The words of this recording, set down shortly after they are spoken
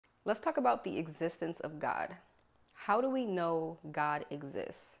Let's talk about the existence of God. How do we know God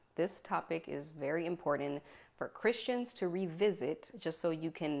exists? This topic is very important for Christians to revisit just so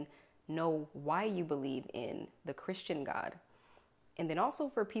you can know why you believe in the Christian God. And then also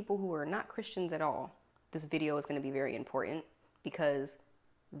for people who are not Christians at all, this video is going to be very important because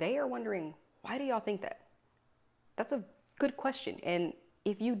they are wondering, why do y'all think that? That's a good question. And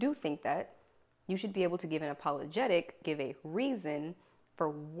if you do think that, you should be able to give an apologetic, give a reason for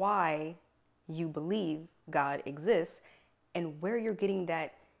why you believe God exists and where you're getting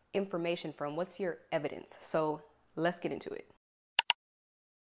that information from. What's your evidence? So let's get into it.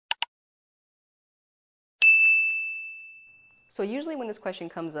 So usually when this question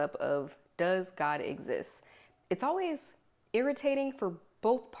comes up of does God exist, it's always irritating for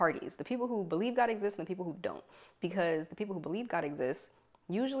both parties, the people who believe God exists and the people who don't, because the people who believe God exists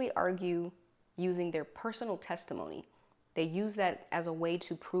usually argue using their personal testimony. They use that as a way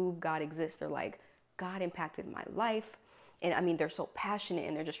to prove God exists. They're like, God impacted my life. And I mean, they're so passionate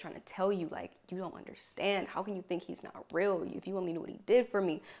and they're just trying to tell you, like, you don't understand. How can you think he's not real? If you only knew what he did for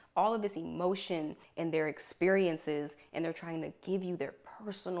me, all of this emotion and their experiences, and they're trying to give you their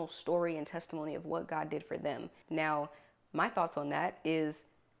personal story and testimony of what God did for them. Now, my thoughts on that is,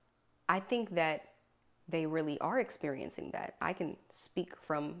 I think that they really are experiencing that. I can speak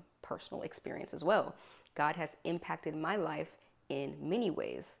from personal experience as well. God has impacted my life in many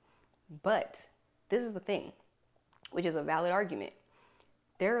ways. But this is the thing, which is a valid argument.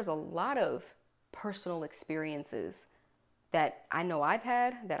 There is a lot of personal experiences that I know I've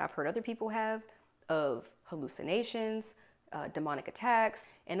had, that I've heard other people have, of hallucinations, demonic attacks,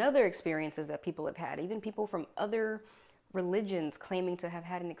 and other experiences that people have had, even people from other religions claiming to have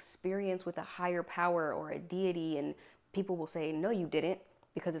had an experience with a higher power or a deity, and people will say, no, you didn't,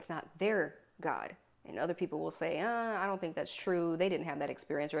 because it's not their God. And other people will say, I don't think that's true. They didn't have that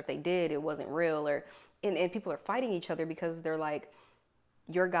experience, or if they did, it wasn't real. And people are fighting each other because they're like,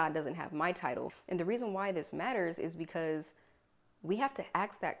 your God doesn't have my title. And the reason why this matters is because we have to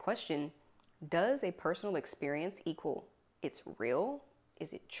ask that question, does a personal experience equal it's real?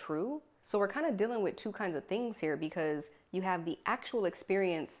 Is it true? So we're kind of dealing with two kinds of things here, because you have the actual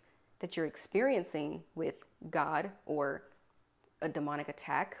experience that you're experiencing with God, or a demonic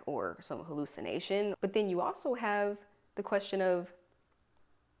attack or some hallucination. But then you also have the question of,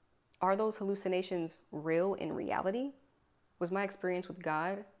 are those hallucinations real in reality? Was my experience with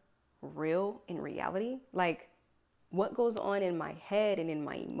God real in reality? Like, what goes on in my head and in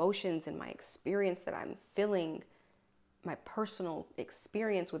my emotions and my experience that I'm feeling, my personal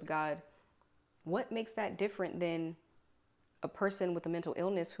experience with God, what makes that different than a person with a mental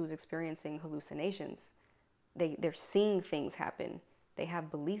illness who's experiencing hallucinations? They're seeing things happen. They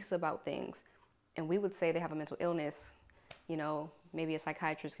have beliefs about things. And we would say they have a mental illness. You know, maybe a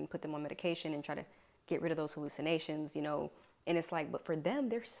psychiatrist can put them on medication and try to get rid of those hallucinations, you know. And it's like, but for them,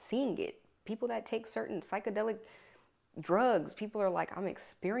 they're seeing it. People that take certain psychedelic drugs, people are like, I'm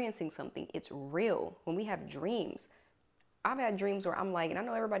experiencing something. It's real. When we have dreams, I've had dreams where I'm like, and I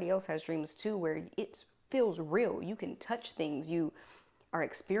know everybody else has dreams too, where it feels real. You can touch things. You are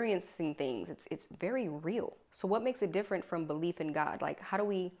experiencing things. It's very real. So what makes it different from belief in God? Like, how do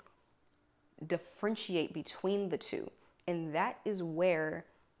we differentiate between the two? And that is where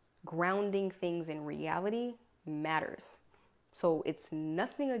grounding things in reality matters. So it's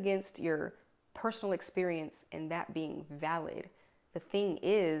nothing against your personal experience and that being valid. The thing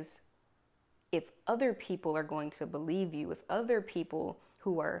is, if other people are going to believe you, if other people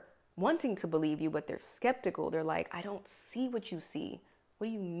who are wanting to believe you, but they're skeptical, they're like, I don't see what you see. What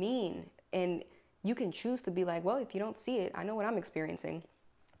do you mean? And you can choose to be like, well, if you don't see it, I know what I'm experiencing.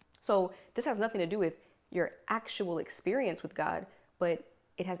 So this has nothing to do with your actual experience with God, but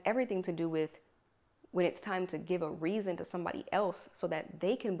it has everything to do with when it's time to give a reason to somebody else so that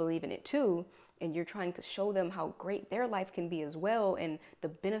they can believe in it too. And you're trying to show them how great their life can be as well, and the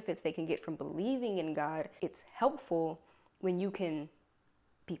benefits they can get from believing in God. It's helpful when you can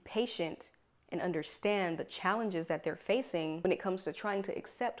be patient and understand the challenges that they're facing when it comes to trying to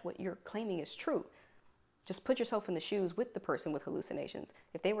accept what you're claiming is true. Just put yourself in the shoes with the person with hallucinations.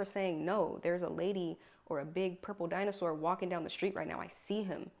 If they were saying, no, there's a lady or a big purple dinosaur walking down the street right now, I see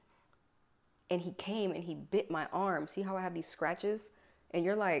him, and he came and he bit my arm. See how I have these scratches? And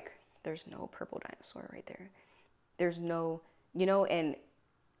you're like, there's no purple dinosaur right there. There's no, you know, and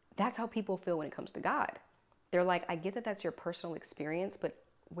that's how people feel when it comes to God. They're like, I get that that's your personal experience, but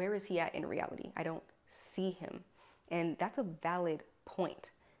where is he at in reality? I don't see him. And that's a valid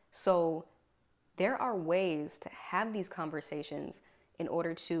point. So there are ways to have these conversations in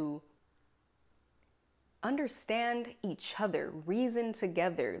order to understand each other, reason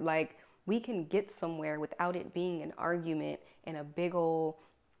together. Like, we can get somewhere without it being an argument and a big old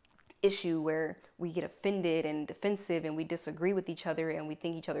issue where we get offended and defensive and we disagree with each other and we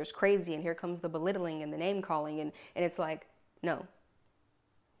think each other's crazy, and here comes the belittling and the name calling, and it's like, no,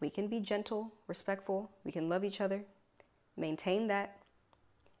 we can be gentle, respectful, we can love each other, maintain that,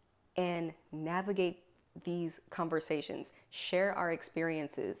 and navigate these conversations, share our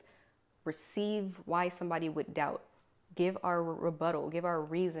experiences, receive why somebody would doubt, give our rebuttal, give our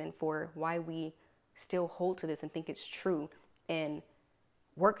reason for why we still hold to this and think it's true, and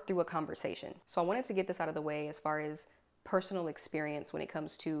work through a conversation. So I wanted to get this out of the way as far as personal experience when it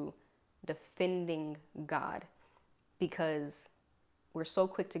comes to defending God, because we're so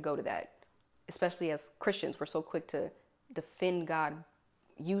quick to go to that, especially as Christians. We're so quick to defend God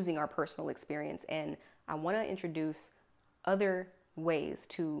using our personal experience. And I want to introduce other ways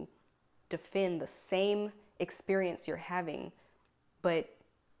to defend the same experience you're having, but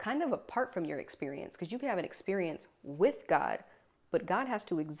kind of apart from your experience, because you can have an experience with God, but God has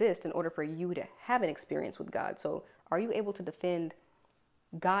to exist in order for you to have an experience with God. So are you able to defend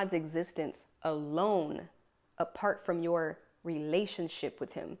God's existence alone, apart from your relationship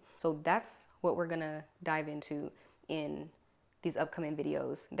with him? So that's what we're gonna dive into in these upcoming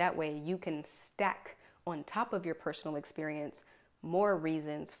videos. That way you can stack on top of your personal experience more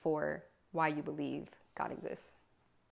reasons for why you believe God exists.